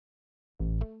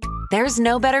There's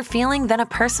no better feeling than a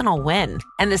personal win.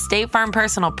 And the State Farm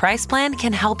Personal Price Plan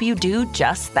can help you do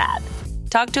just that.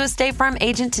 Talk to a State Farm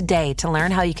agent today to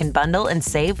learn how you can bundle and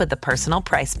save with the Personal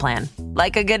Price Plan.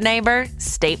 Like a good neighbor,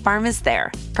 State Farm is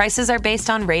there. Prices are based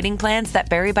on rating plans that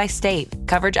vary by state.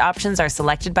 Coverage options are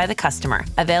selected by the customer.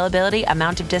 Availability,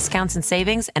 amount of discounts and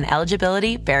savings, and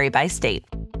eligibility vary by state.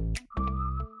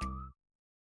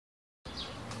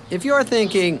 If you're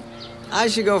thinking, I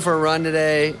should go for a run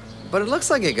today, but it looks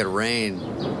like it could rain,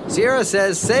 Sierra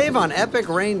says save on epic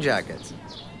rain jackets.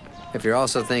 If you're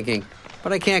also thinking,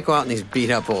 but I can't go out in these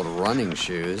beat-up old running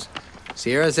shoes,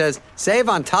 Sierra says save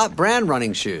on top brand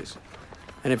running shoes.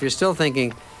 And if you're still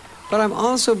thinking, but I'm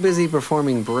also busy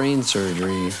performing brain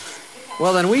surgery,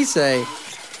 well, then we say,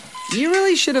 you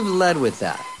really should have led with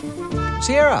that.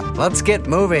 Sierra, let's get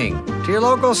moving to your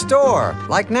local store,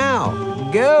 like now.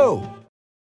 Go!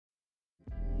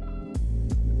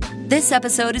 This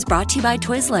episode is brought to you by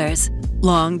Twizzlers.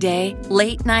 Long day,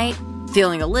 late night,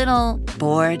 feeling a little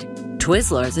bored?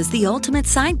 Twizzlers is the ultimate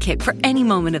sidekick for any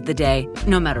moment of the day,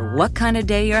 no matter what kind of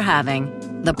day you're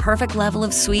having. The perfect level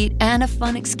of sweet and a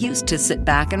fun excuse to sit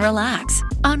back and relax.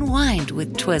 Unwind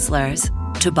with Twizzlers.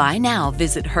 To buy now,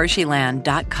 visit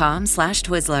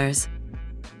Hersheyland.com/Twizzlers.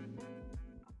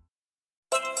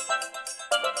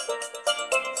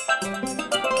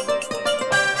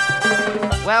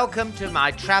 Welcome to my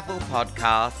travel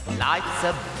podcast, Life's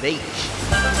a Beach.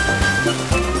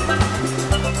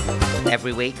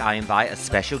 Every week I invite a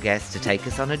special guest to take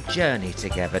us on a journey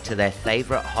together to their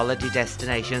favourite holiday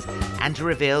destinations and to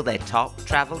reveal their top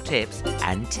travel tips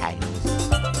and tales.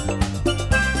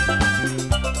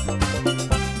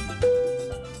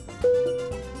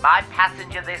 My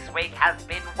passenger this week has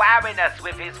been wowing us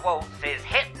with his waltzes,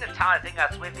 hypnotising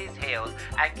us with his heels,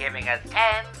 and giving us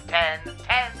tens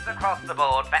across the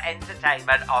board for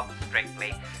entertainment on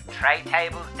Strictly. Tray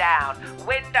tables down,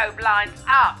 window blinds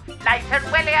up,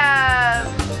 Layton Williams!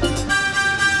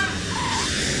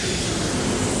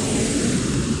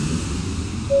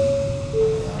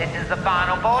 This is the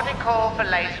final boarding call for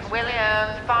Layton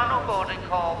Williams. Final boarding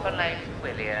call for Layton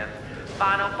Williams.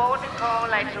 Final boarding call,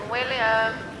 Layton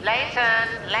Williams. Layton.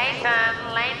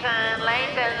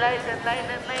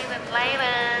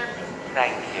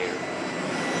 Thank you.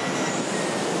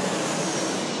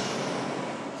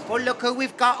 Well, look who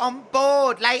we've got on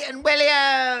board, Layton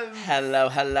Williams. Hello.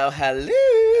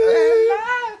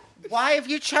 Why have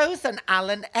you chosen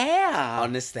Alan Air?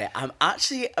 Honestly, I'm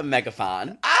actually a mega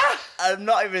fan. I'm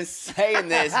not even saying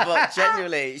this, but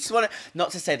genuinely, just want to, not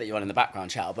to say that you're on in the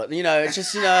background, child, but when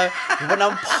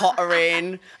I'm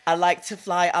pottering, I like to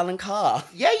fly Alan Carr.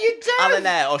 Yeah, you do. Alan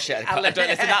Air. Oh shit, I don't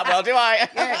listen that well, do I?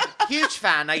 Yeah, huge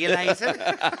fan. Are you, Layton?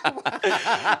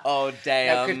 Oh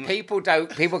damn. Because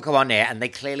people come on here and they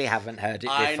clearly haven't heard it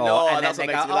before. I know, and that's then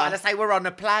what they makes go, me laugh. and I say we're on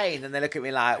a plane, and they look at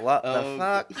me like, what the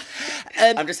fuck?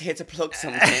 I'm just here to plug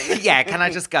something. Yeah, can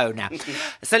I just go now?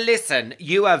 So listen,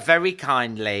 you are very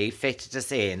kindly fitted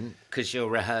us in because you're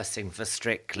rehearsing for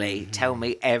Strictly. Tell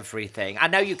me everything. I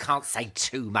know you can't say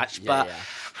too much, but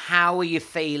how are you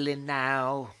feeling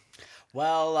now?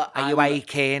 Well, are you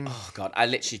aching? Oh God, I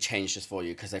literally changed this for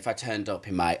you because if I turned up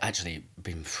in my it'd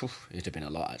have been a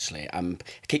lot actually. I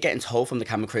keep getting told from the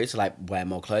camera crew to like wear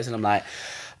more clothes, and I'm like,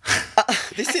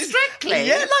 this is Strictly.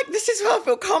 Yeah, like this is where I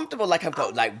feel comfortable. Like I've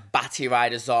got like batty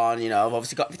riders on, you know. I've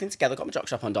obviously got everything together. Got my jock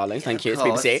strap on, darling. Thank you. It's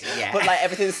BBC. Yeah. But like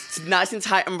everything's nice and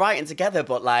tight and right and together.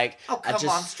 But like, come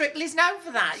on, Strictly's known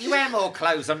for that. You wear more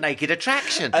clothes on Naked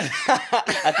Attraction.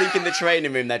 I think in the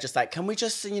training room they're just like, can we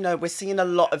just, we're seeing a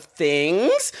lot of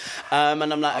things, and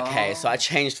I'm like, okay. So I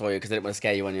changed for you because I didn't want to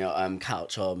scare you on your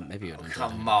couch, or maybe you wouldn't.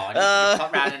 Come on, you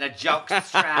come round in a jock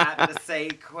strap and a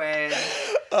sequin.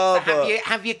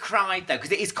 Have you cried though?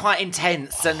 Because it is quite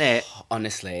intense, isn't it?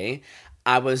 Honestly,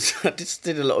 I just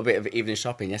did a little bit of evening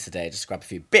shopping yesterday. Just grabbed a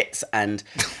few bits, and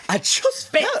I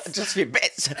just just a few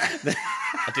bits.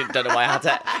 I don't know why I had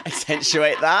to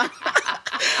accentuate that,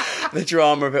 the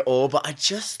drama of it all. But I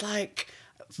just like.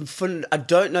 I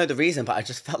don't know the reason, but I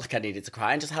just felt like I needed to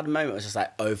cry and just had a moment. I was just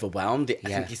like overwhelmed. I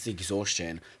think it's the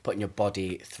exhaustion, putting your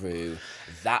body through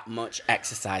that much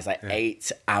exercise, like 8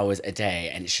 hours a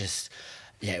day. And it's just,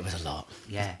 it was a lot.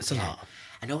 Yeah. It's a lot.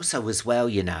 And also as well,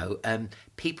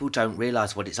 people don't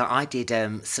realise what it's like. I did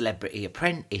Celebrity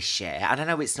Apprentice, and I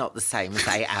know it's not the same as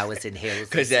 8 hours in heels.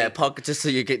 Because, just so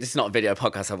you get, this is not a video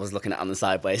podcast, I was looking at on the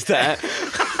sideways there.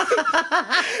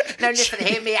 No, listen,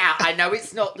 hear me out. I know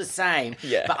it's not the same,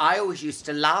 but I always used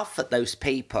to laugh at those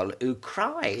people who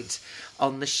cried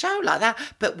on the show like that.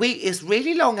 But it's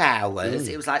really long hours.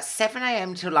 It was like 7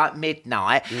 a.m. till like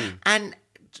midnight, and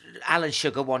Alan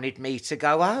Sugar wanted me to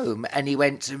go home, and he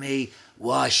went to me,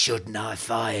 "Why shouldn't I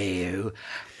fire you?"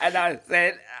 And I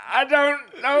said, "I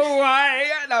don't know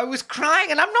why." And I was crying,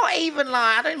 and I'm not even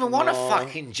like, I don't even want a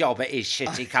fucking job at his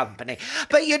shitty company.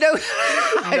 But you know,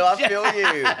 No, I feel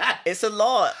you. It's a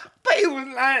lot. But he was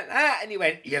like that, and he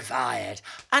went, "You're fired."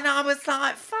 And I was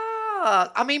like, fuck.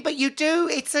 I mean, but you do,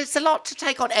 it's a lot to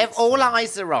take on. All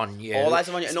eyes are on you. All eyes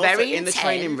are on you. It's And also very in the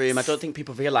training room, I don't think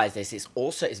people realise this,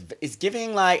 it's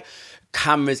giving like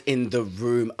cameras in the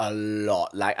room a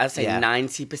lot. Like I'd say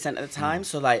 90% of the time.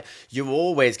 So like you're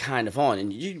always kind of on,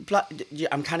 and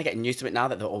I'm kind of getting used to it now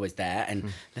that they're always there.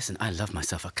 And listen, I love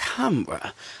myself a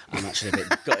camera. I'm actually a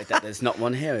bit gutted that there's not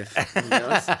one here.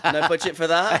 No budget for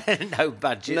that. No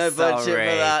budget. No budget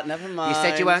for that. Never mind. You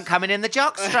said you weren't coming in the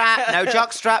jockstrap. No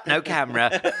jockstrap. No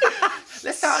camera.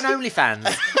 Let's start an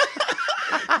OnlyFans.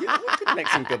 You could make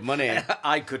some good money.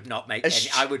 I could not make any.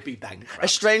 I would be bankrupt. A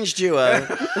strange duo.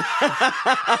 Can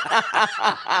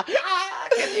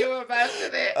you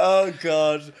imagine it? Oh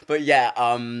God. But yeah,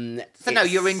 So no,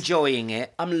 you're enjoying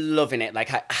it. I'm loving it.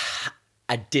 Like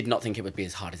I did not think it would be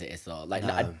as hard as it is though. Like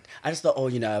No. I just thought,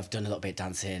 I've done a little bit of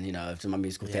dancing, I've done my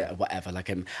musical theatre, whatever. Like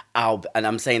and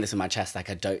I'm saying this in my chest, like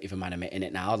I don't even mind admitting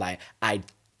it now. Like I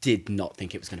did not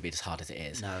think it was going to be as hard as it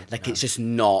is. It's just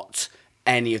not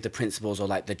any of the principles or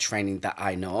like the training that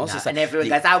I know. No. So it's And like, everyone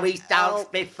goes, "Oh, he's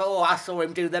danced before. I saw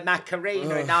him do the Macarena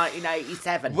in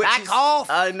 1987. Back off!"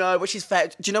 I know, which is fair.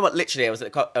 Do you know what? Literally, I was at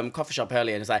a coffee shop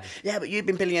earlier and it's like, "Yeah, but you've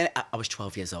been Billy Elliot." I was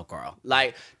 12 years old, girl.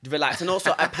 Like, relax. And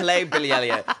also, I play Billy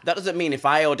Elliot. That doesn't mean if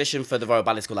I auditioned for the Royal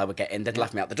Ballet School, I would get in. They'd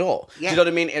laugh me out the door. Yeah. Do you know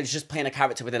what I mean? It's just playing a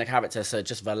character within a character. So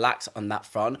just relax on that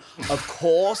front. Of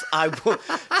course, I will.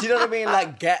 Do you know what I mean?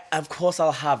 Like, of course,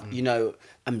 I'll have,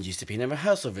 I'm used to being in a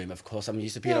rehearsal room. Of course, I'm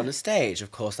used to being on the stage.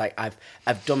 Of course, like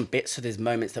I've done bits, so there's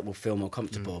moments that will feel more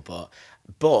comfortable.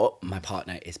 But my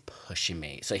partner is pushing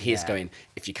me, so he's going,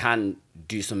 "If you can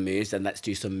do some moves, then let's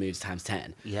do some moves times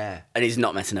 10." Yeah, and he's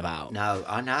not messing about. No,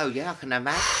 I know. Yeah, I can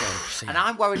imagine. And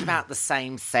I'm worried about the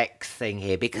same-sex thing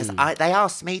here because they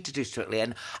asked me to do Strictly,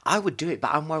 and I would do it,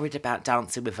 but I'm worried about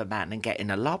dancing with a man and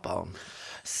getting a lob on.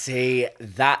 See,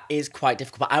 that is quite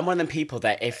difficult. But I'm one of them people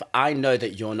that if I know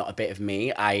that you're not a bit of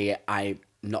me, I'm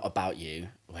not about you.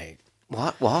 Wait.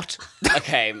 What?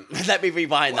 Okay, let me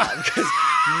rewind that because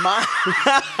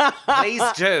Please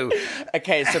do.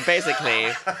 Okay, so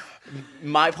basically,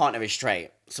 my partner is straight.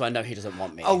 So I know he doesn't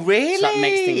want me. Oh, really? So that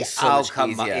makes things so much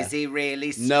come easier. on. Is he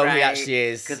really straight? No, he actually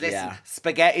is. Because listen,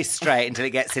 spaghetti's straight until it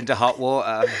gets into hot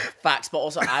water. Facts, but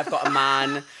also I've got a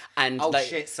man and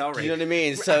shit, sorry. Do you know what I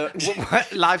mean? So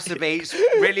Life's a beach.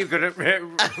 Really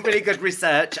good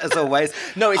research as always.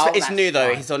 No, it's new though.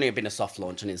 Fine. He's only been a soft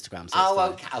launch on Instagram. So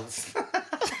okay.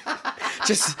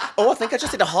 I think I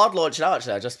just did a hard launch now.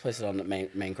 Actually, I just posted on the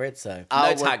main grid. So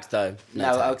no tags though.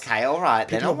 No tags. Okay, all right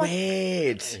then. People are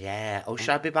weird. Yeah. Or should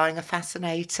I be buying a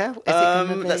fascinator?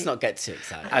 Let's not get too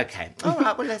excited. Okay. All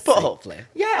right. Well, let's. But see. hopefully.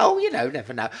 Yeah. Oh,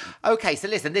 never know. Okay. So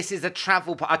listen, this is a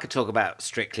travel. I could talk about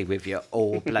Strictly with you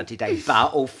all bloody day,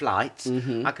 but all flights.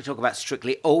 Mm-hmm. I could talk about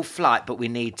Strictly all flight, but we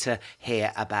need to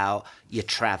hear about your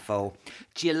travel.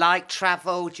 Do you like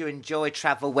travel? Do you enjoy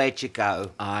travel? Where'd you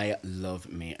go? I love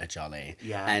me a jolly.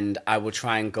 Yeah. And I will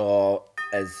try and go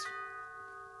as...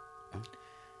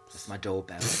 That's my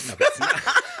doorbell. No, it's not.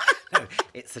 No,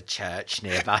 it's a church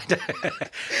nearby.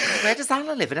 Where does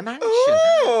Alan live? In a mansion?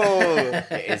 Oh,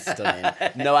 it is stunning.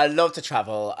 No, I love to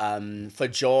travel for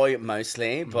joy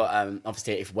mostly, but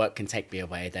obviously if work can take me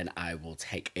away, then I will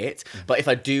take it. But if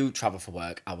I do travel for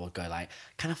work, I will go like,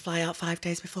 can I fly out 5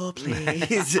 days before,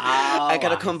 please? I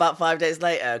gotta come back 5 days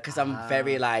later because I'm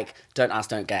very like, don't ask,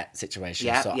 don't get situation.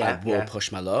 I will push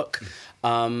my luck.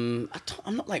 I'm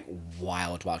not like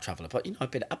wild traveller, but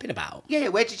I've been about. Yeah,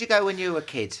 where did you go when you were a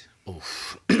kid?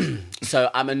 Oof.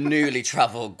 So I'm a newly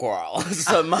travelled girl.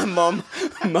 So my mum,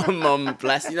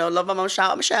 bless, love my mum,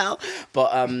 shout out Michelle.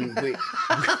 But we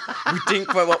didn't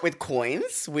grow up with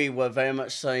coins. We were very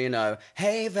much so,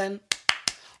 Haven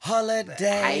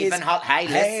Holidays.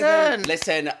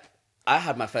 Listen, I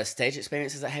had my first stage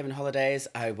experiences at Haven Holidays.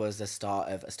 I was the star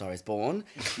of A Star Is Born.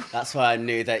 That's why I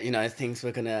knew that, things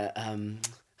were going to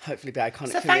hopefully be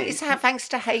iconic for me. So thanks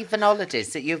to Haven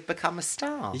Holidays that you've become a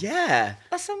star. Yeah.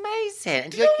 That's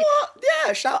amazing. You know what?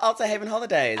 Yeah, shout out to Haven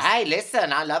Holidays. Hey,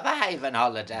 listen, I love a Haven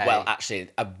holiday. Well, actually,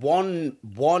 one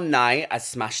night I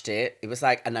smashed it. It was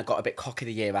like, and I got a bit cocky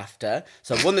the year after.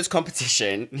 So I won this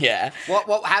competition, yeah.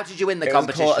 How did you win the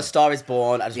competition? It was called A Star Is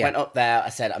Born. I just went up there. I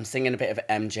said, I'm singing a bit of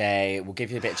MJ. We'll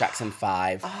give you a bit of Jackson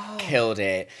 5. Oh. Killed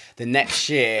it. The next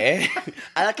year,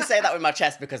 and I can say that with my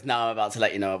chest because now I'm about to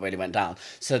let you know it really went down.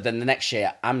 So then the next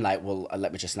year, I'm like, well,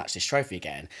 let me just snatch this trophy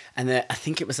again. And then I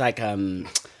think it was like, oh my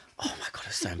God, it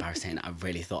was so embarrassing. I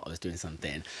really thought I was doing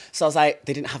something. So I was like,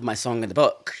 they didn't have my song in the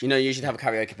book. You know, you usually have a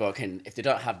karaoke book, and if they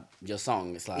don't have your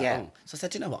song, it's like, oh. So I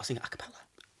said, do you know what? I'll sing it a cappella.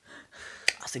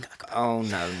 Oh,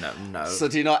 no. So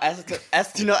do you know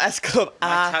S Club?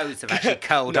 My toes have actually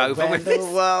curled over with the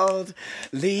this. world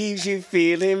leaves you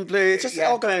feeling blue. It's just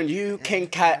all going, you can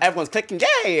count. Everyone's clicking,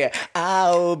 yay.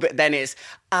 Oh, but then it's,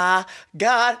 I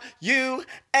got you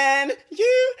and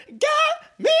you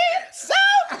got me so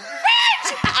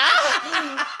rich.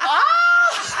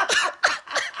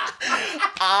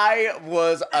 I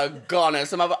was a goner.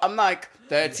 So I'm like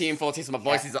 13, 14, so my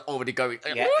voice is already going.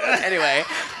 Yeah. Anyway,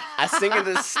 I sing in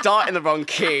the start in the wrong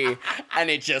key, and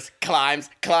it just climbs.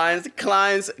 I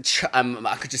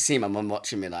could just see my mum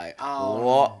watching me like,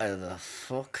 what the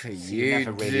fuck are you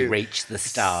never really reached the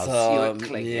stars. So, you were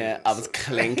clinging. Yeah, I was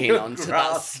clinging onto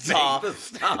that star.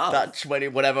 That 20,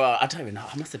 whatever. I don't even know.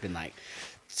 I must have been like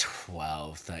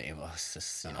 12, 13. It was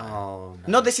just, you know. Oh,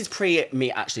 no, this is pre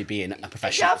me actually being a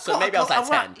professional. So maybe I was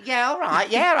like 10. Yeah, all right.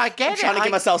 Yeah, I get I'm trying to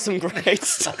give myself some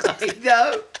grades.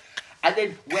 No. And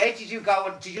then where did you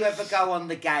go? Did you ever go on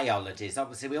the gay holidays?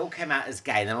 Obviously, we all came out as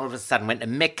gay, and then all of a sudden went to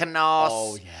Mykonos.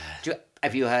 Oh, yeah.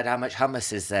 Have you heard how much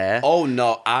hummus is there? Oh,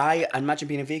 no. I imagine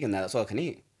being a vegan there. That's all I can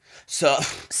eat. So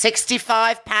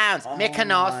 £65.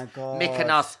 Mykonos.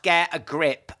 Mykonos, get a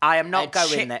grip. I am not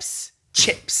going there.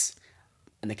 Chips.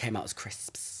 And they came out as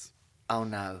crisps. Oh,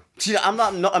 no. Do you know, I'm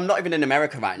not even in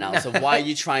America right now, so why are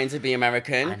you trying to be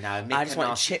American? I know. I just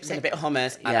wanted chips and a bit of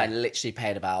hummus, and I literally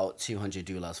paid about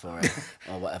 $200 for it,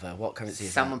 or whatever. What currency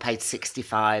is Someone that? paid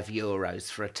 €65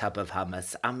 for a tub of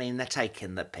hummus. I mean, they're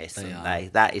taking the piss, aren't they?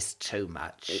 That is too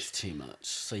much. It's too much.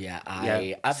 So, yeah,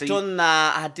 Yeah. I've done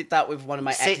that. I did that with one of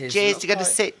my exes. Sitges? You go to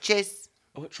Sitges?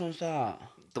 Which one's that?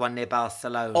 The one near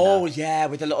Barcelona. Oh, yeah,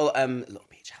 with the little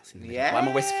beach house in the middle. Yeah. Why am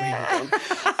I whispering?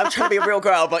 I'm trying to be a real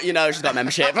girl, but, you know, she's got a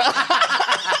membership.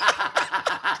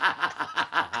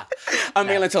 I'm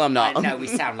real until I'm not. I know we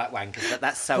sound like wankers, but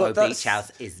that Soho Beach House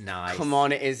is nice. Come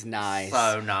on, it is nice.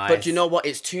 So nice. But do you know what?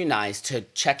 It's too nice to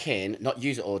check in, not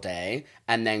use it all day,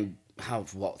 and then have,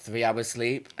 3 hours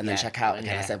sleep, and then check out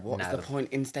again. I said, what's the point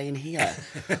in staying here?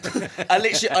 I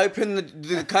literally opened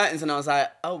the curtains, and I was like,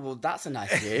 oh, well, that's a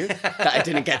nice view that I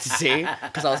didn't get to see,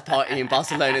 because I was partying in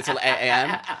Barcelona till 8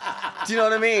 a.m. Do you know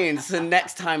what I mean? So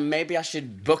next time, maybe I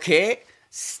should book it,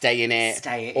 stay in it,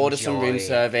 order some room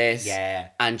service,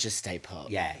 and just stay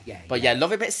put. But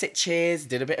love a bit of Sitges,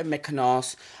 did a bit of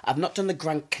Mykonos. I've not done the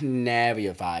Gran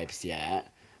Canaria vibes yet.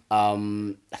 I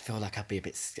feel like I'd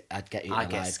get eaten alive. I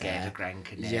get scared of Gran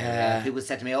Canaria. Yeah. People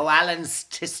said to me, Alan's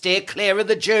to steer clear of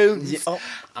the dunes. Yeah,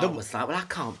 I was like, well, I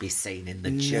can't be seen in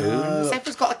the dunes.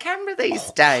 Everyone's got a camera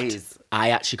these days.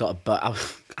 I actually got a boat.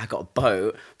 I got a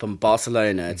boat from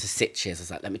Barcelona to Sitges. I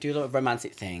was like, let me do a little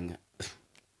romantic thing.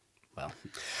 Well,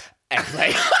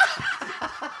 anyway.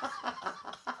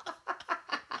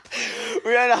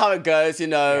 We don't know how it goes, you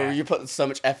know. You put so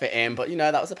much effort in, but, you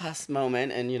know, that was a past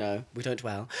moment, and, you know, we don't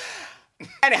dwell.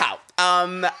 Anyhow,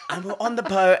 and we're on the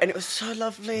boat, and it was so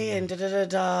lovely, and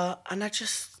da-da-da-da, and I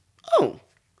just,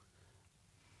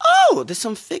 there's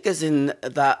some figures in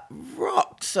that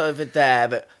rocks over there,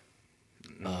 but,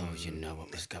 you know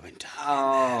what was going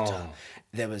down.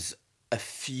 There was a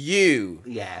few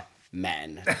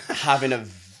men having a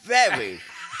very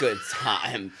good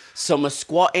time. Some were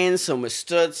squatting, some were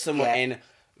stood, some were in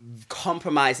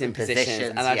compromising positions.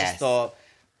 And I just thought,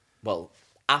 well,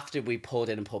 after we pulled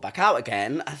in and pulled back out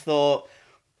again, I thought,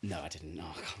 no, I didn't. No,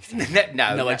 I can't.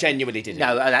 No, I genuinely didn't.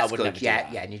 No, that's I would good. Never do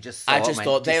that. And you just I just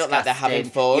thought they look like they're having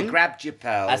fun. You grabbed your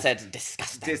pearls. I said,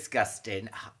 disgusting.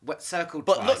 What circled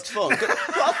but twice. Looked fun. But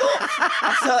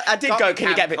I thought, I did go, can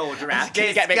you get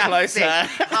a bit closer?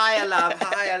 Higher, love,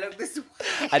 higher, look this way.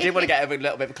 I did want to get a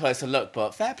little bit of a closer look,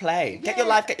 but fair play. Get your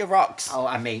life, get your rocks. Oh,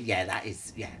 I mean, that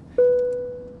is,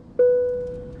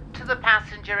 To the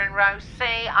passenger in row C,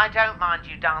 I don't mind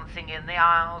you dancing in the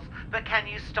aisles, but can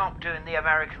you stop doing the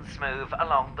American smooth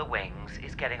along the wings?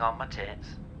 It's getting on my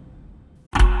tits.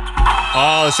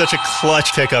 Oh, such a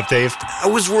clutch pickup, Dave. I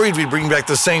was worried we'd bring back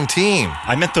the same team.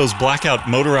 I meant those blackout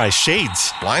motorized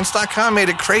shades. Blinds.com made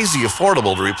it crazy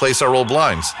affordable to replace our old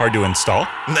blinds. Hard to install?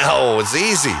 No, it's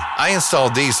easy. I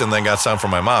installed these and then got some for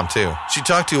my mom, too. She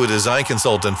talked to a design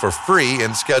consultant for free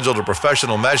and scheduled a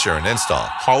professional measure and install.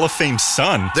 Hall of Fame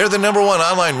son. They're the #1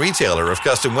 online retailer of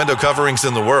custom window coverings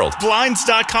in the world.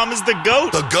 Blinds.com is the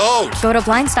GOAT. The GOAT! Go to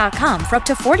Blinds.com for up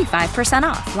to 45%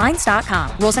 off.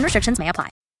 Blinds.com. Rules and restrictions may apply.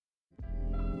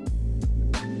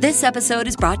 This episode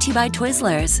is brought to you by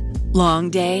Twizzlers.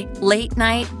 Long day, late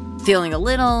night, feeling a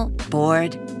little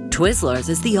bored. Twizzlers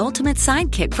is the ultimate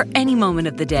sidekick for any moment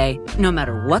of the day, no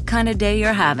matter what kind of day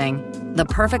you're having. The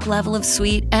perfect level of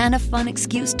sweet and a fun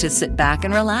excuse to sit back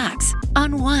and relax.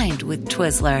 Unwind with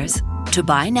Twizzlers. To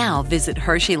buy now, visit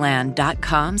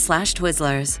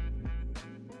Hersheyland.com/Twizzlers.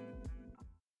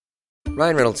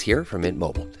 Ryan Reynolds here from Mint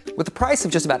Mobile. With the price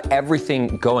of just about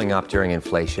everything going up during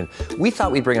inflation, we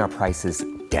thought we'd bring our prices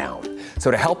down.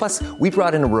 So to help us, we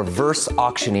brought in a reverse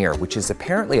auctioneer, which is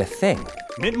apparently a thing.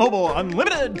 Mint Mobile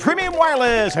Unlimited Premium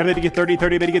Wireless. How to get 30,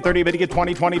 30, how to get 30, how to get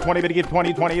 20, 20, 20, how to get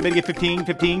 20, 20, how to get 15,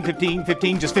 15, 15,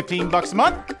 15, just $15 a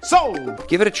month? Sold!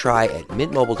 Give it a try at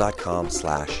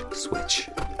mintmobile.com/switch.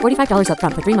 $45 up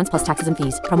front for 3 months plus taxes and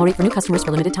fees. Promo rate for new customers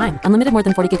for limited time. Unlimited more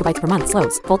than 40 gigabytes per month.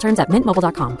 Slows full terms at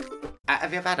mintmobile.com.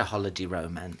 Have you ever had a holiday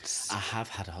romance? I've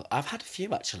had a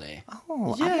few actually.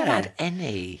 Oh, I've never had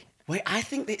any. Wait, I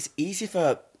think it's easy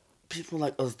for people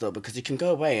like us though, because you can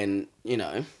go away and, you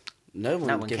know, no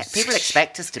one gives... People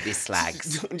expect us to be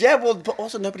slags. Yeah, well, but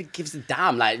also nobody gives a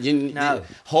damn. Like,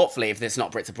 hopefully, if there's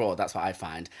not Brits abroad, that's what I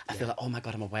find. I feel like, oh my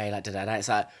God, I'm away, like, da-da-da. It's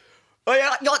like, oh, you're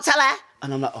not telling.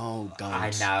 And I'm like, oh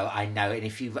God. I know. And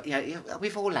if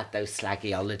we've all had those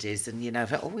slaggy holidays, and no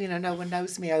one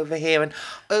knows me over here, and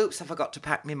oops, I forgot to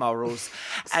pack my morals,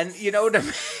 and you know what I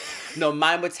mean. No,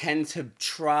 mine would tend to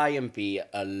try and be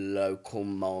a local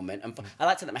moment. And I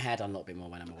like to let my hair down a little bit more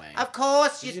when I'm away. Of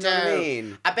course you do. Know what I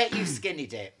mean? I bet you've skinny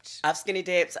dipped. I've skinny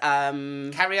dipped.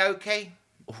 Karaoke?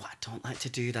 Oh, I don't like to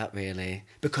do that really.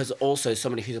 Because also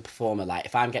somebody who's a performer, like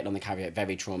if I'm getting on the karaoke,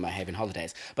 very trauma having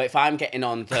holidays. But if I'm getting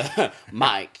on the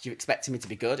mic, you expect me to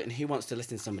be good, and who wants to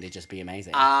listen to somebody just be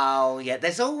amazing? Oh yeah,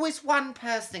 there's always one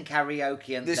person in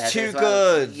karaoke and there's too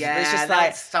good. Yeah, it's just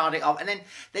like starting off, and then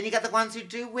you get the ones who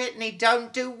do Whitney.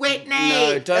 Don't do Whitney.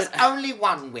 No, don't. There's only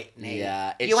one Whitney.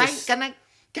 Yeah, you ain't gonna.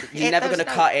 You're never gonna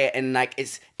cut it, and like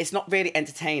it's not really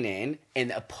entertaining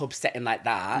in a pub setting like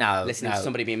that. No, listening to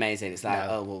somebody be amazing, it's like,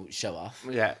 oh well, show off.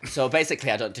 Yeah. So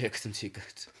basically, I don't do it because I'm too good.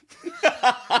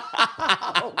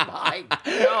 Oh my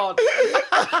God.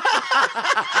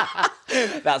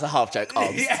 That's a half joke.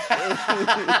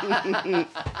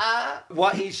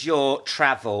 What is your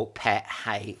travel pet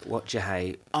hate? What do you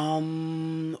hate?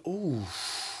 Ooh.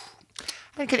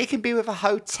 It can be with a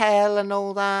hotel and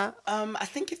all that. I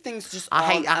think if things just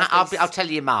I'll tell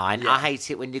you mine. Yeah. I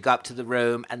hate it when you go up to the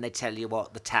room and they tell you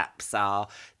what the taps are.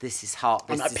 This is hot,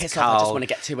 this is pissed cold. off, I just want to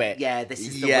get to it. Yeah, this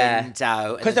is the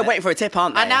window. Because they're waiting for a tip,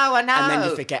 aren't they? I know. And then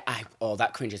you forget,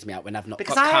 that cringes me out when I've not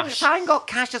got cash. Because I ain't got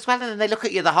cash as well, and then they look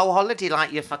at you the whole holiday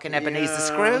like you're fucking Ebenezer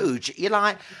Scrooge. You're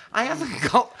like, I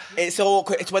haven't got... It's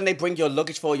awkward. It's when they bring your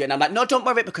luggage for you, and I'm like, no, don't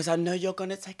worry, because I know you're going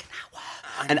to take an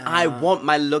hour. I want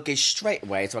my luggage straight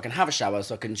away so I can have a shower,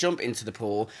 so I can jump into the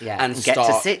pool and get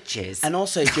start. to Sitges. And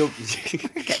also, if you're...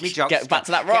 Get back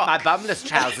to that rock. Get my bumless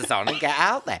trousers on and get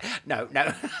out there. No.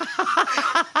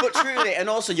 But truly, and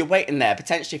also you're waiting there,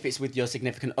 potentially if it's with your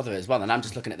significant other as well, and I'm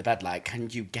just looking at the bed like, can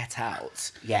you get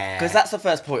out? Yeah. Because that's the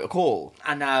first point of call.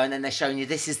 I know, and then they're showing you,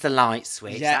 this is the light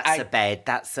switch, that's a bed,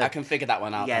 I can figure that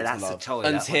one out. Yeah, that's a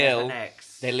toilet. Until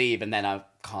they leave, and then I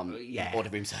can't order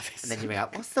room service. And then you ring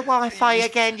up, what's the Wi-Fi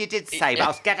again? You did say, but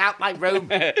I'll get out my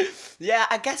room. Yeah,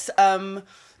 I guess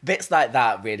bits like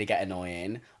that really get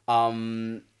annoying.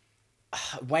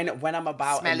 When I'm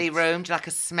about... Smelly room? Do you like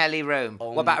a smelly room?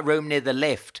 What about a room near the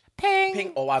lift?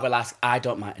 Ping! Or I will ask, I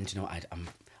don't mind. And do you know what?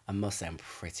 I must say I'm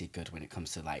pretty good when it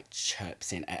comes to like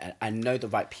chirping. I know the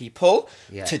right people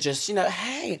to just,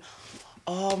 hey,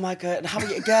 oh my God, how are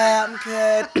you? Yeah, I'm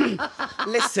good.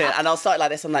 Listen, and I'll start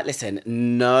like this. I'm like, listen,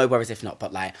 no worries if not.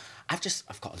 But like, I've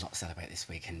got a lot to celebrate this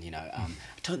week. And, I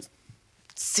don't...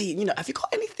 See, have you got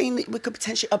anything that we could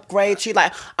potentially upgrade to?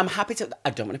 Like, I'm happy to...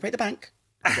 I don't want to break the bank.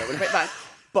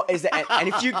 But is there... And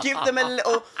if you give them a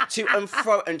little to and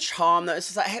fro and charm them, it's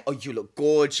just like, hey, oh, you look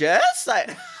gorgeous.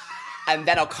 Like... And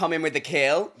then I'll come in with the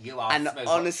kill. You are and smooth.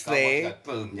 honestly,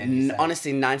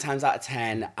 honestly, 9 times out of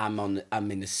 10, I'm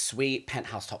in the suite,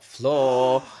 penthouse top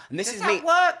floor. And this Does is me. that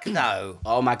work though?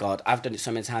 Oh my God, I've done it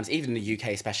so many times, even in the UK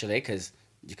especially, because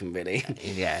you can really...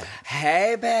 Yeah.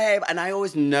 Hey, babe. And I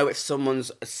always know if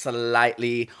someone's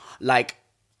slightly, like,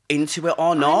 into it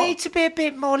or not. I need to be a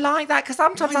bit more like that, because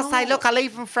sometimes I say, look, I'll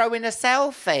even throw in a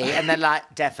selfie, and they're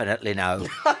like, definitely no.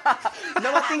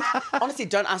 No, I think, honestly,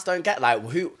 don't ask, don't get. Like,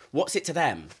 what's it to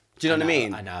them? Do you know what I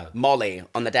mean? I know. Molly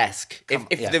on the desk. If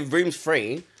the room's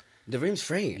free, the room's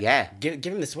free. Yeah. Give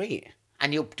him the suite.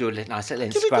 And you'll do a nice little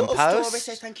Instagram post. Story,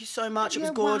 say thank you so much. It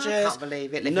was gorgeous. Well, I can't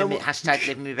believe it. Hashtag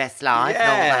living my best life.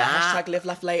 Yeah. Hashtag live,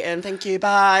 laugh, Layton. Thank you.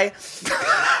 Bye.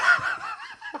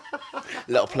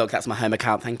 Little plug, that's my home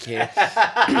account, thank you.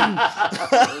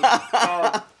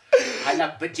 I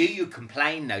know, but do you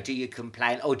complain though? Do you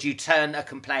complain, or do you turn a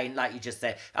complaint like you just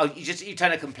said? Oh, you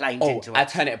turn a complaint into. I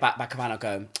turn it back around. I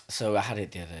go. So I had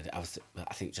it the other day.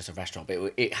 I think just a restaurant,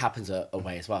 but it happens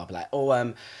away as well. I'll be like,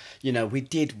 we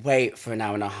did wait for an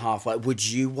hour and a half. Like, would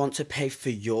you want to pay for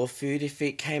your food if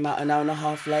it came out an hour and a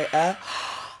half later?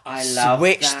 I love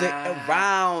Switch that. it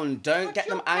around. Don't get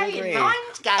them angry. Mind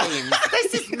games.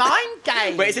 This is mind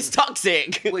games. Wait, is this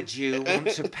toxic? Would you want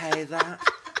to pay that?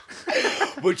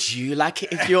 Would you like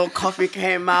it if your coffee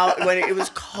came out when it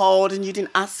was cold and you didn't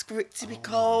ask for it to be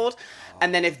cold?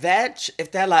 And then if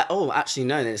they're like, oh, actually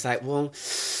no, then it's like, well,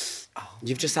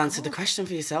 you've just answered the question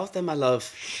for yourself then, my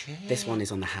love. Shit. This one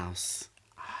is on the house.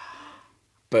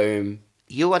 Boom.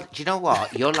 Do you know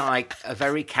what? You're like a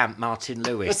very camp Martin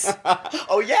Lewis.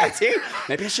 Oh, yeah, too.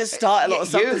 Maybe I should start a little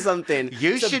something.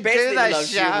 You should do that, love,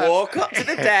 you walk up to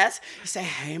the desk, you say,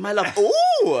 hey, my love.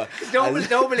 Ooh.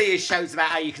 Normally it shows about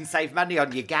how you can save money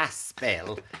on your gas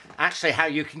bill. Actually, how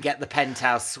you can get the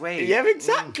penthouse suite. Yeah,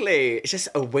 exactly. It's just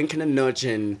a wink and a nudge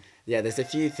and, yeah, there's a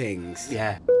few things.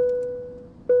 Yeah.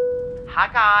 Hi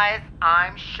guys,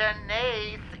 I'm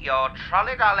Shanice, your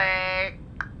trolley dolly.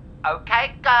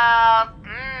 Okay, girls.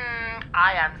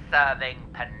 I am serving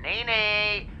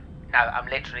panini. No, I'm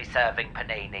literally serving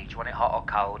panini. Do you want it hot or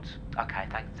cold? Okay,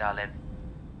 thanks, darling.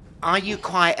 Are you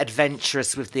quite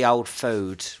adventurous with the old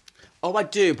food? Oh, I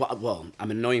do, but, I'm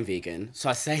an annoying vegan, so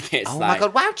I say this, my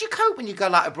God, how do you cope when you go,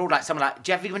 like, abroad, like, someone like,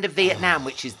 do you ever been to Vietnam,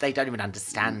 which is, they don't even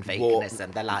understand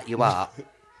veganism, they're like, you are?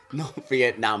 Not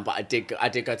Vietnam, but I did go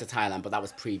to Thailand, but that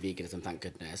was pre-veganism, thank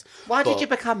goodness. Why did you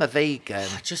become a vegan?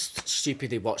 I just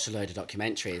stupidly watched a load of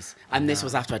documentaries, and this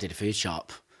was after I did a food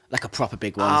shop, like a proper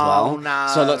big one as well. No,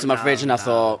 so I looked at my fridge and I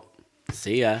thought,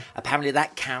 see ya. Apparently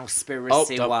that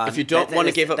cowspiracy one. If you don't want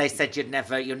to give up, they said you'll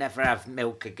never have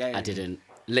milk again. I didn't.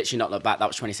 Literally not look back. That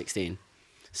was 2016.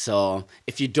 So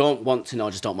if you don't want to know,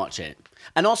 just don't watch it.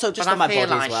 And also just for my body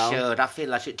as well. I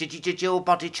feel I should. Did your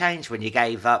body change when you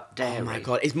gave up dairy? Oh my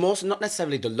God. It's more not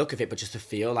necessarily the look of it, but just to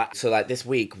feel like. So like this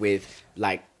week with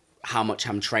like how much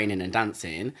I'm training and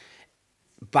dancing,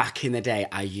 back in the day,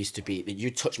 I used to be,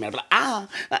 you touch me, I'd be like,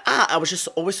 I was just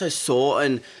always so sore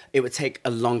and it would take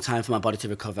a long time for my body to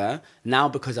recover. Now,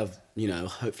 because I've,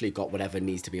 hopefully got whatever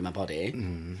needs to be in my body.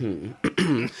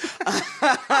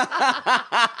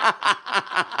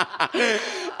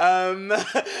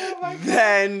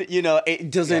 Then,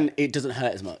 it doesn't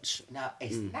hurt as much. No,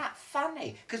 isn't that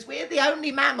funny? Because we're the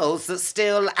only mammals that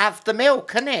still have the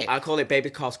milk, isn't it? I call it baby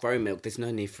calves growing milk. There's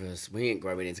no need for us. We ain't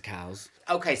growing into cows.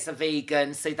 Okay, so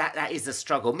vegan, so that is a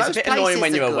struggle. It's a bit annoying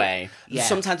when you're away. Yeah.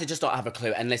 Sometimes I just don't have a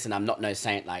clue. And listen, I'm not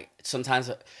saint. Like, sometimes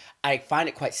I find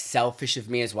it quite selfish of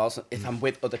me as well. So if I'm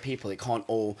with other people, I'm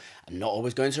not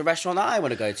always going to a restaurant that I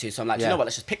want to go to. So I'm like, you know what,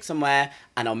 let's just pick somewhere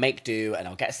and I'll make do and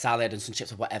I'll get a salad and some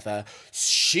chips or whatever.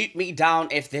 Shoot me down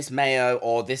if this mayo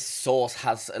or this sauce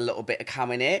has a little bit of cow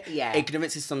in it. Yeah.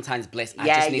 Ignorance is sometimes bliss. I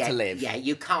just need to live. Yeah,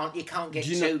 you can't get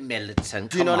too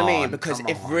militant. Do you know what I mean? Because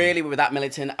if really we were that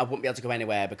militant, I wouldn't be able to go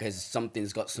anywhere because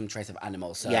something's got some trace of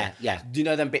animal. So yeah. Do you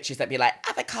know them bitches that be like,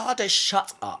 avocado,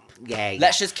 shut up. Yeah.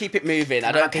 Let's just keep it moving.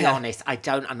 I don't care. Honest, I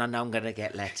don't, and I know I'm going to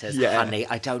get letters. Yeah. Honey,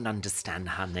 I don't understand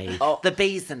honey. The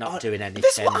bees are not doing anything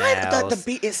That's what else. the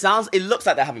bee, it looks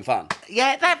like they're having fun.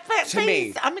 Yeah, that to bees,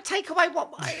 me. I'm going to take away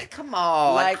what, come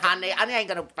on, honey, I ain't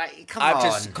going to, come on. I've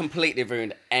just completely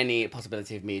ruined any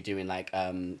possibility of me doing like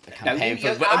a campaign for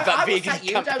I vegan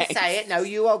You don't say it, no,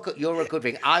 you're a good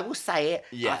ring. I will say it,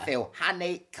 yeah. I feel,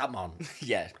 honey, come on.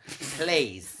 Yeah.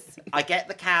 Please. I get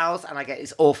the cows and I get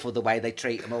it's awful the way they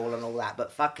treat them all and all that,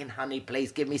 but fucking honey,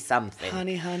 please give me something.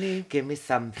 Honey. Give me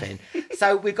something.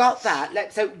 So we got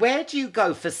that. So where do you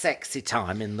go for sexy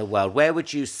time in the world? Where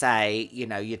would you say,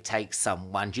 you'd take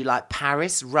someone? Do you like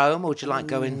Paris, Rome, or do you like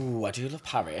going... Ooh, I do love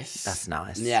Paris. That's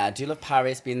nice. Yeah, I do love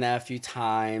Paris, been there a few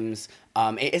times.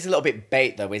 It is a little bit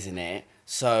bait though, isn't it?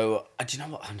 So, do you know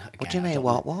what? What do you mean,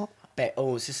 what?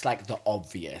 It's just like the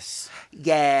obvious.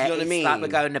 Yeah, you know what I mean? Like we're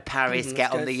going to Paris,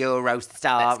 get on the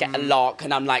Eurostar. Let's get a lock,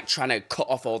 and I'm like trying to cut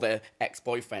off all the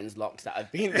ex-boyfriends' locks that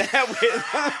I've been there with. Do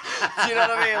you know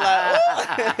what I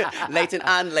mean? Like, Layton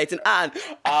Ann.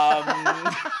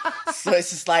 So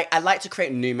it's just like, I like to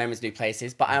create new memories, new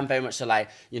places, but I am very much so like,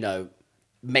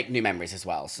 make new memories as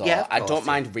well. So I don't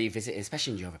mind revisiting,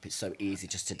 especially in Europe. It's so easy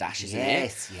just to dash, isn't it?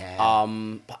 Yes, yeah.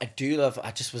 But I do love, I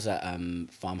just was at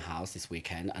Farmhouse this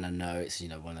weekend, and I know it's,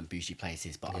 one of them bougie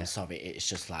places, but I'm sorry, it's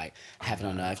just like heaven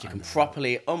on earth. You can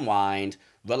properly unwind,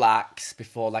 relax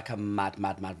before like a mad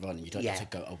run. You don't need to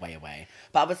go away.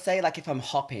 But I would say like if I'm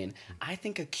hopping, I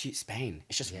think a cute Spain.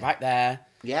 It's just right there.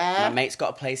 Yeah. My mate's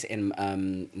got a place in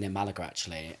near Malaga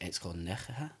actually. It's called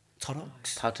Neja.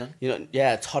 Todox. Pardon? You know,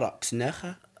 yeah, Todox.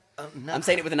 Necha. No. I'm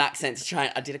saying it with an accent to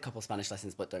try. I did a couple Spanish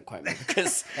lessons, but don't quote me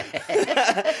because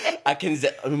I can.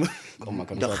 Oh my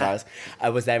god, I'm so embarrassed. I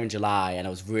was there in July, and it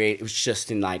was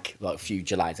just in like a few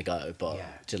Julys ago, but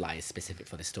July is specific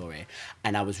for this story.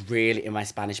 And I was really in my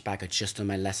Spanish bag. I'd just done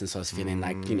my lessons, so I was feeling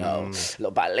like a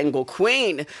little bilingual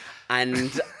queen.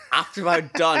 And after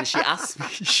I'd done, she asked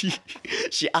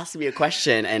me a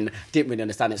question and didn't really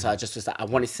understand it. So I just was like, I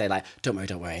wanted to say like, don't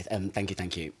worry,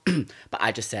 thank you. But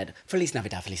I just said, Feliz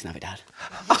Navidad.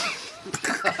 Oh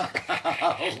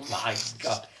my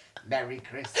God. Merry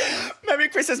Christmas.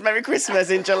 Merry Christmas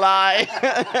in July.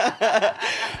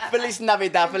 Feliz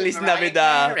Navidad.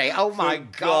 Mary. Oh my For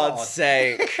God. God's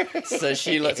sake. So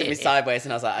she looked at me sideways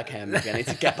and I was like, okay, maybe I need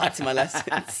to get back to my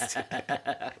lessons.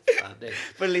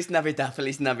 Feliz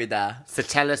Navidad. So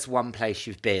tell us one place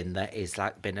you've been that is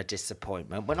like been a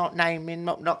disappointment. We're not naming,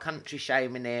 not country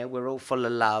shaming here. We're all full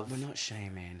of love. We're not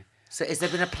shaming. So has there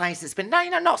been a place that's been, no,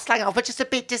 not slanging off, but just a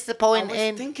bit disappointing?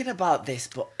 I was thinking about this,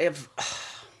 but I've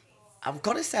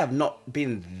got to say I've not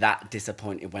been that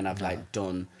disappointed when I've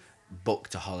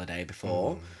booked a holiday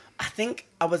before. I think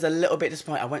I was a little bit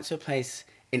disappointed. I went to a place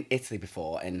in Italy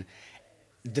before and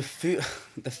the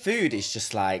food is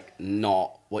just like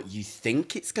not what you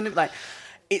think it's going to be. Like,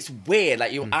 it's weird.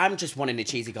 Like I'm just wanting a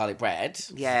cheesy garlic bread.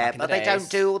 Yeah, but they don't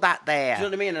do all that there. Do you know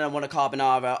what I mean? And I want a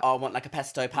carbonara or I want like a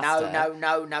pesto pasta.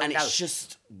 No. And it's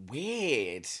just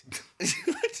weird.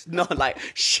 It's not like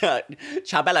ciao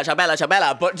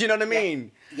bella, but do you know what I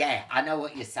mean? Yeah, I know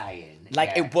what you're saying.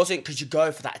 Like it wasn't because you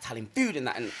go for that Italian food and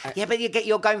that. Yeah, but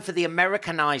you're going for the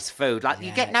Americanized food. Like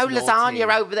you get no it's lasagna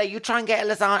naughty. over there. You try and get a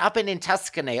lasagna. I've been in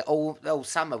Tuscany all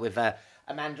summer with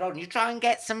Amanda Road, and you try and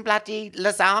get some bloody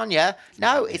lasagna.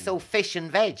 No, it's all fish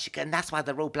and veg, and that's why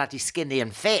they're all bloody skinny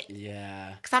and fit.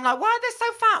 Yeah. Because I'm like, why are they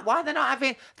so fat? Why are they not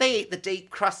having... They eat the deep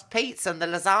crust pizza and the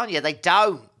lasagna. They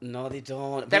don't. No, they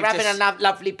don't. They're having a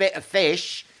lovely bit of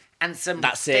fish and some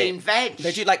steamed veg.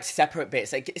 They do like separate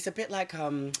bits. Like, it's a bit like...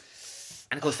 And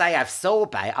of course, they have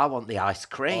sorbet. I want the ice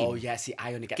cream. Oh, yeah, see,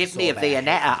 I only get Give the me a sorbet.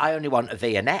 Viennetta. I only want a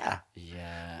Viennetta.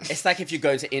 Yeah. It's like if you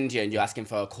go to India and you're asking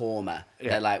for a korma.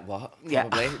 They're like, what?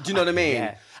 Probably. Do you know what I mean?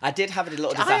 Yeah. I did have a little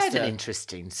disaster. I had an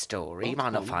interesting story. You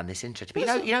might not find this interesting.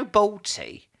 But you know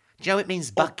Balti? Do you know it means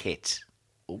bucket?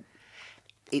 Oh.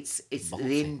 It's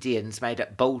the Indians made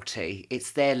up Balti.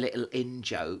 It's their little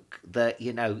in-joke that,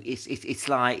 it's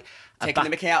like... Taking the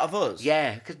mickey out of us?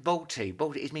 Yeah, because Balti,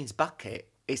 it means bucket.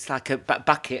 It's like a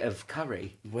bucket of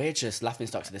curry. We're just laughing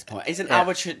stocks at this point. Isn't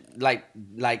our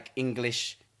like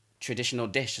English traditional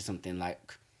dish or something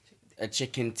like a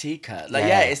chicken tikka? Like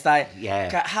it's like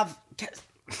get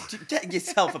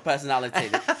yourself a personality.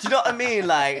 Do you know what I mean?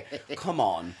 Like, come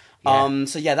on. Yeah.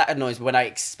 So that annoys me when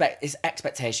it's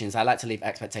expectations. I like to leave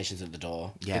expectations at the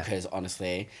door because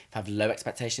honestly, if I have low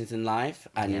expectations in life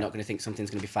and you're not going to think something's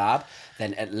going to be fab,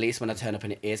 then at least when I turn up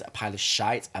and it is a pile of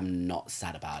shite, I'm not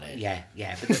sad about it. Yeah.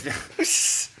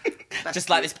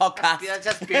 Just like this podcast. Yeah,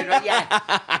 just beautiful. Yeah,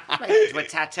 make it into a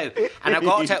tattoo. And I've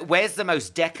got to. Where's the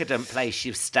most decadent place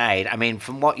you've stayed? I mean,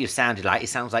 from what you've sounded like, it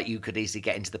sounds like you could easily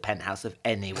get into the penthouse of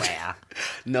anywhere.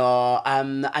 No,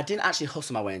 I didn't actually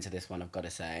hustle my way into this one. I've got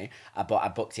to say, but I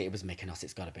booked it. It was Mykonos.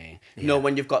 It's got to be. Yeah. No,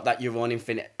 when you've got that your own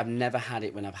infinite. I've never had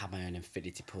it when I've had my own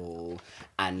infinity pool.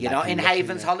 And you're not in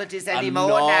Havens Holidays anymore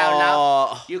now,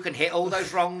 love. You can hit all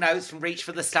those wrong notes from Reach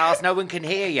for the Stars. No one can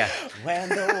hear you. When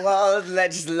the world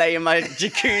just lay in my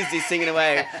jacuzzi singing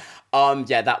away.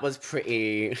 That was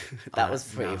pretty. That was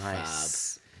pretty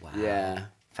nice. Fab. Wow. Yeah,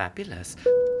 fabulous.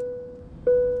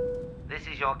 This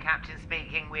is your captain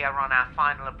speaking. We are on our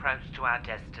final approach to our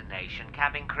destination.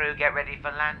 Cabin crew, get ready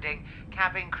for landing.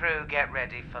 Cabin crew, get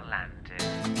ready for landing.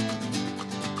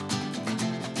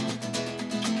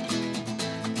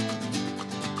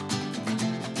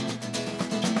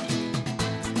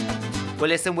 Well,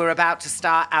 listen, we're about to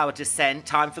start our descent.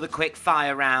 Time for the quick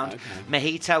fire round. Okay.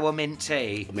 Mojito or mint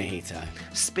tea? Mojito.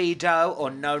 Speedo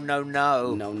or no?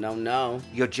 No.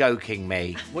 You're joking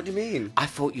me. What do you mean? I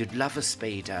thought you'd love a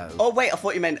Speedo. Oh, wait, I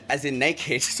thought you meant as in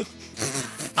naked.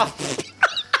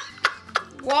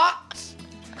 What?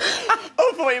 I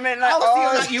thought you meant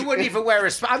like... you wouldn't even wear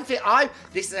a...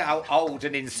 This is how old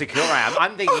and insecure I am.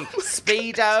 I'm thinking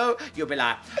Speedo. You'll be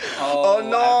like,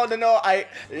 no.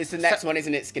 It's the next one,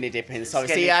 isn't it? Skinny dipping. Sorry.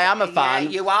 See, I am a fan. Yeah,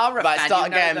 you are a fan. But start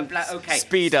again. Okay.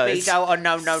 Speedos. Speedo or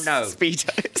no?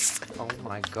 Speedos. Oh,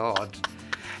 my God.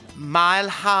 Mile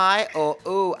High or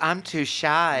ooh, I'm too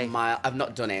shy? I've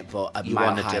not done it, but You Mile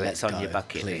want to High, do it? let's It's on go, your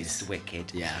bucket please. list.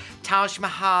 Wicked. Yeah. Taj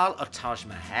Mahal or Taj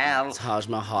Mahal? Taj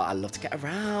Mahal, I love to get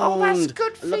around. Oh, that's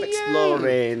good for I love you.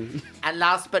 exploring. And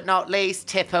last but not least,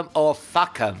 tip 'em or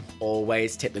fuck 'em.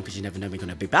 Always tip them because you never know when you're going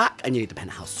to be back and you need the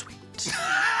penthouse suite.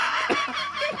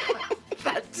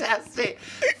 Fantastic.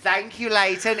 Thank you,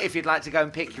 Layton. If you'd like to go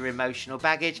and pick your emotional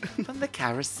baggage from the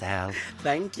carousel.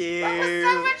 Thank you. That was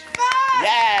so much fun.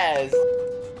 Yes.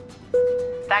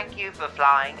 Thank you for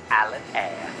flying Alan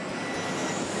Air.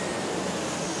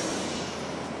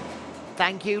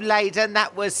 Thank you, Layton.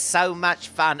 That was so much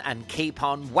fun. And keep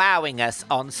on wowing us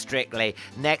on Strictly.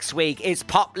 Next week is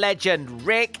pop legend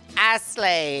Rick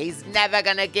Astley. He's never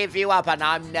going to give you up, and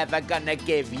I'm never going to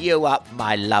give you up,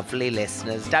 my lovely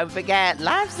listeners. Don't forget,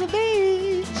 life's a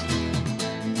beach.